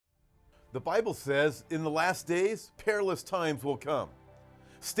The Bible says, in the last days, perilous times will come.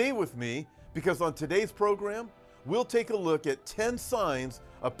 Stay with me, because on today's program, we'll take a look at 10 signs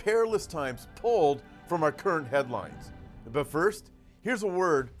of perilous times pulled from our current headlines. But first, here's a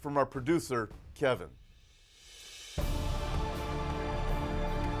word from our producer, Kevin.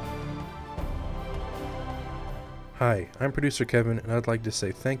 Hi, I'm producer Kevin, and I'd like to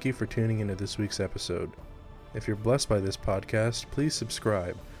say thank you for tuning into this week's episode. If you're blessed by this podcast, please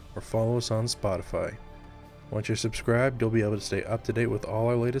subscribe or follow us on Spotify. Once you're subscribed, you'll be able to stay up to date with all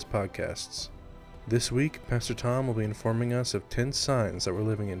our latest podcasts. This week, Pastor Tom will be informing us of 10 signs that we're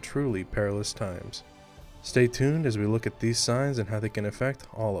living in truly perilous times. Stay tuned as we look at these signs and how they can affect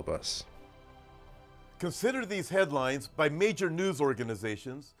all of us. Consider these headlines by major news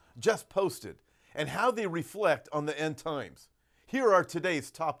organizations just posted and how they reflect on the end times. Here are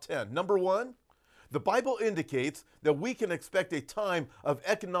today's top 10. Number 1, the Bible indicates that we can expect a time of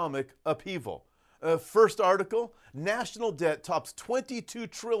economic upheaval. First article, national debt tops $22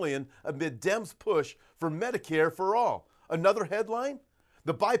 trillion amid Dems' push for Medicare for all. Another headline,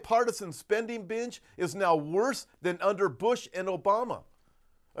 the bipartisan spending binge is now worse than under Bush and Obama.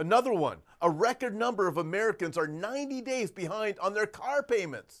 Another one, a record number of Americans are 90 days behind on their car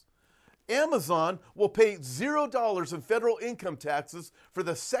payments. Amazon will pay $0 in federal income taxes for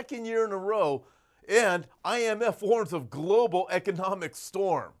the second year in a row, and IMF warns of global economic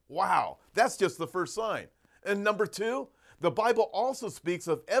storm. Wow, that's just the first sign. And number 2, the Bible also speaks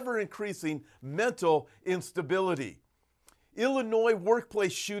of ever-increasing mental instability. Illinois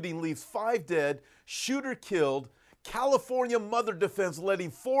workplace shooting leaves 5 dead, shooter killed. California mother defends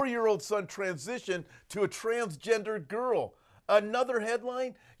letting 4-year-old son transition to a transgender girl. Another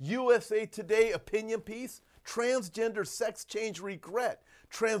headline, USA Today opinion piece, transgender sex change regret.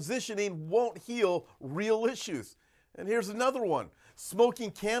 Transitioning won't heal real issues. And here's another one.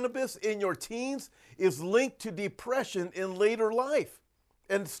 Smoking cannabis in your teens is linked to depression in later life.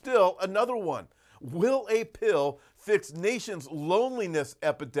 And still another one. Will a pill fix nation's loneliness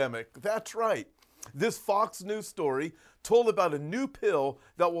epidemic? That's right. This Fox News story told about a new pill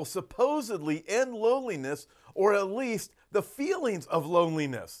that will supposedly end loneliness, or at least the feelings of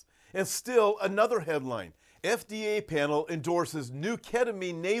loneliness. And still another headline. FDA panel endorses new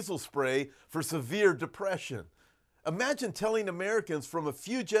ketamine nasal spray for severe depression. Imagine telling Americans from a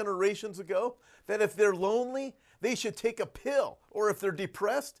few generations ago that if they're lonely, they should take a pill, or if they're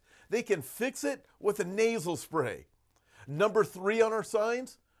depressed, they can fix it with a nasal spray. Number 3 on our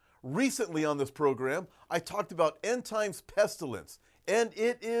signs. Recently on this program, I talked about end times pestilence, and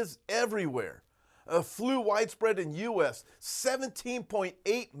it is everywhere. Flu widespread in U.S.,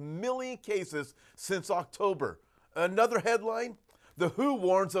 17.8 million cases since October. Another headline, the WHO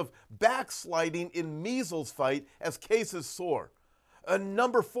warns of backsliding in measles fight as cases soar.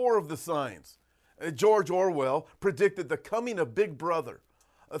 Number 4 of the signs, George Orwell predicted the coming of Big Brother.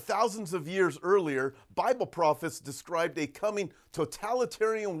 Thousands of years earlier, Bible prophets described a coming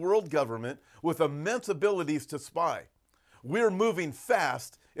totalitarian world government with immense abilities to spy. We're moving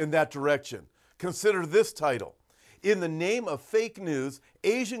fast in that direction. Consider this title. In the name of fake news,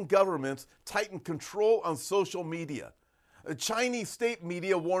 Asian governments tighten control on social media. Chinese state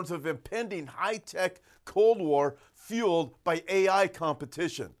media warns of impending high-tech Cold War fueled by AI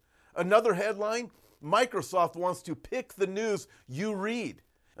competition. Another headline, Microsoft wants to pick the news you read.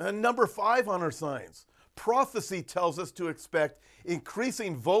 Number 5 on our signs, prophecy tells us to expect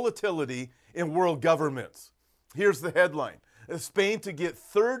increasing volatility in world governments. Here's the headline. Spain to get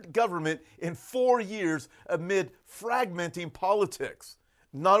third government in 4 years amid fragmenting politics.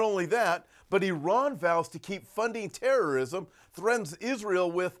 Not only that, but Iran vows to keep funding terrorism, threatens Israel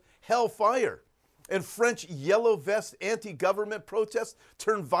with hellfire. And French yellow vest anti-government protests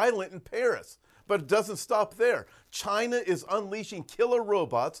turn violent in Paris. But it doesn't stop there. China is unleashing killer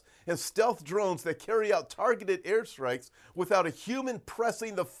robots and stealth drones that carry out targeted airstrikes without a human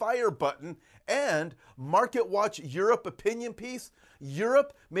pressing the fire button. And MarketWatch Europe opinion piece,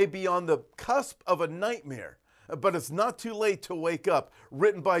 Europe may be on the cusp of a nightmare, but it's not too late to wake up,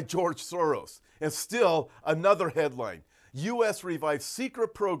 written by George Soros. And still another headline, U.S. revives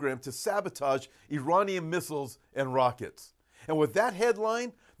secret program to sabotage Iranian missiles and rockets. And with that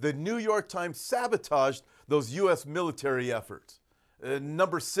headline, the New York Times sabotaged those U.S. military efforts.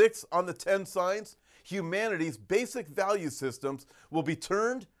 Number 6 on the 10 signs, humanity's basic value systems will be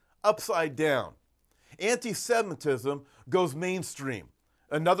turned upside down. Anti-Semitism goes mainstream.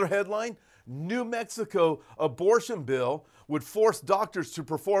 Another headline, New Mexico abortion bill would force doctors to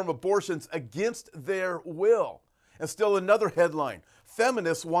perform abortions against their will. And still another headline,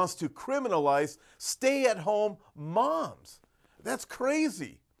 feminist wants to criminalize stay-at-home moms. That's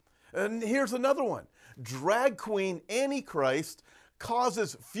crazy. And here's another one. Drag queen Antichrist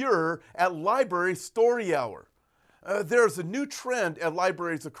causes furor at library story hour. There's a new trend at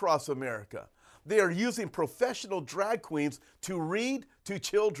libraries across America. They are using professional drag queens to read to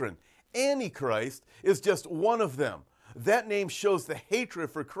children. Antichrist is just one of them. That name shows the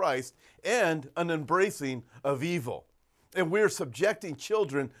hatred for Christ and an embracing of evil. And we're subjecting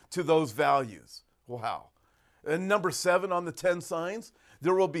children to those values. Wow. And number 7 on the 10 signs,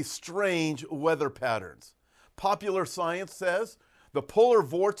 there will be strange weather patterns. Popular science says the polar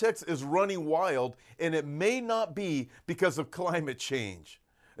vortex is running wild, and it may not be because of climate change.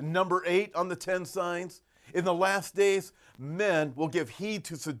 Number 8 on the 10 signs, in the last days, men will give heed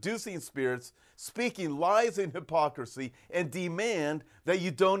to seducing spirits, speaking lies and hypocrisy, and demand that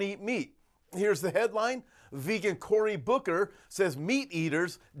you don't eat meat. Here's the headline. Vegan Cory Booker says meat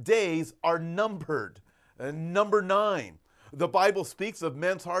eaters' days are numbered. And number 9, the Bible speaks of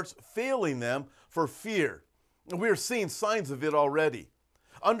men's hearts failing them for fear. We're seeing signs of it already.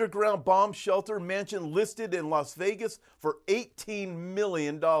 Underground bomb shelter mansion listed in Las Vegas for $18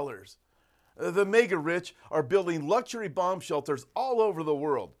 million. The mega rich are building luxury bomb shelters all over the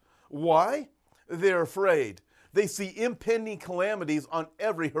world. Why? They're afraid. They see impending calamities on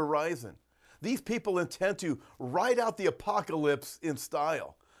every horizon. These people intend to ride out the apocalypse in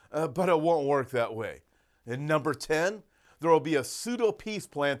style, but it won't work that way. And number 10, there will be a pseudo-peace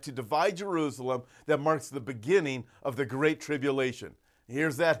plan to divide Jerusalem that marks the beginning of the Great Tribulation.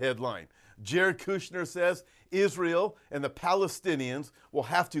 Here's that headline. Jared Kushner says Israel and the Palestinians will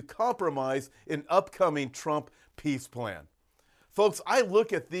have to compromise in upcoming Trump peace plan. Folks, I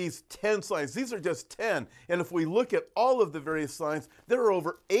look at these 10 signs. These are just 10. And if we look at all of the various signs, there are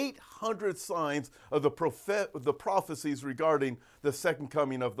over 800 signs of the prophecies regarding the second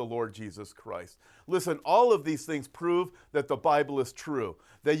coming of the Lord Jesus Christ. Listen, all of these things prove that the Bible is true,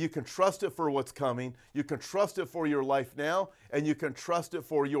 that you can trust it for what's coming, you can trust it for your life now, and you can trust it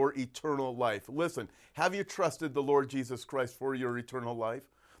for your eternal life. Listen, have you trusted the Lord Jesus Christ for your eternal life?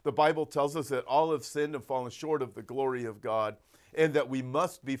 The Bible tells us that all have sinned and fallen short of the glory of God, and that we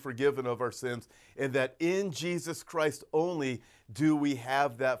must be forgiven of our sins, and that in Jesus Christ only do we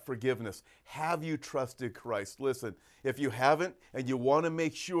have that forgiveness. Have you trusted Christ? Listen, if you haven't and you want to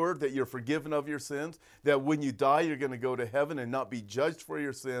make sure that you're forgiven of your sins, that when you die you're going to go to heaven and not be judged for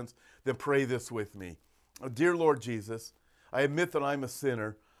your sins, then pray this with me. Oh, dear Lord Jesus, I admit that I'm a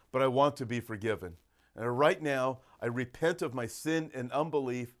sinner, but I want to be forgiven. And right now, I repent of my sin and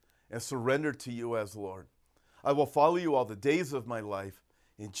unbelief and surrender to you as Lord. I will follow you all the days of my life.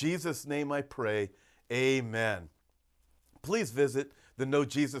 In Jesus' name I pray, amen. Please visit the Know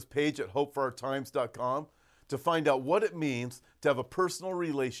Jesus page at hopeforourtimes.com to find out what it means to have a personal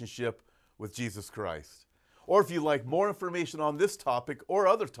relationship with Jesus Christ. Or if you'd like more information on this topic or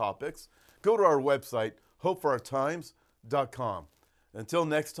other topics, go to our website, hopeforourtimes.com. Until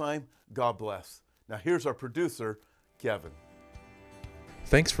next time, God bless. Now here's our producer, Kevin.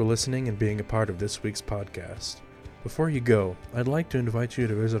 Thanks for listening and being a part of this week's podcast. Before you go, I'd like to invite you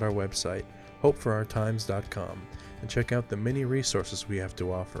to visit our website, hopeforourtimes.com, and check out the many resources we have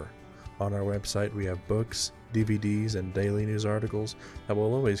to offer. On our website, we have books, DVDs, and daily news articles that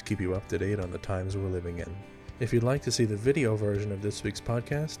will always keep you up to date on the times we're living in. If you'd like to see the video version of this week's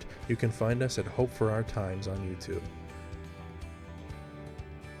podcast, you can find us at Hope for Our Times on YouTube.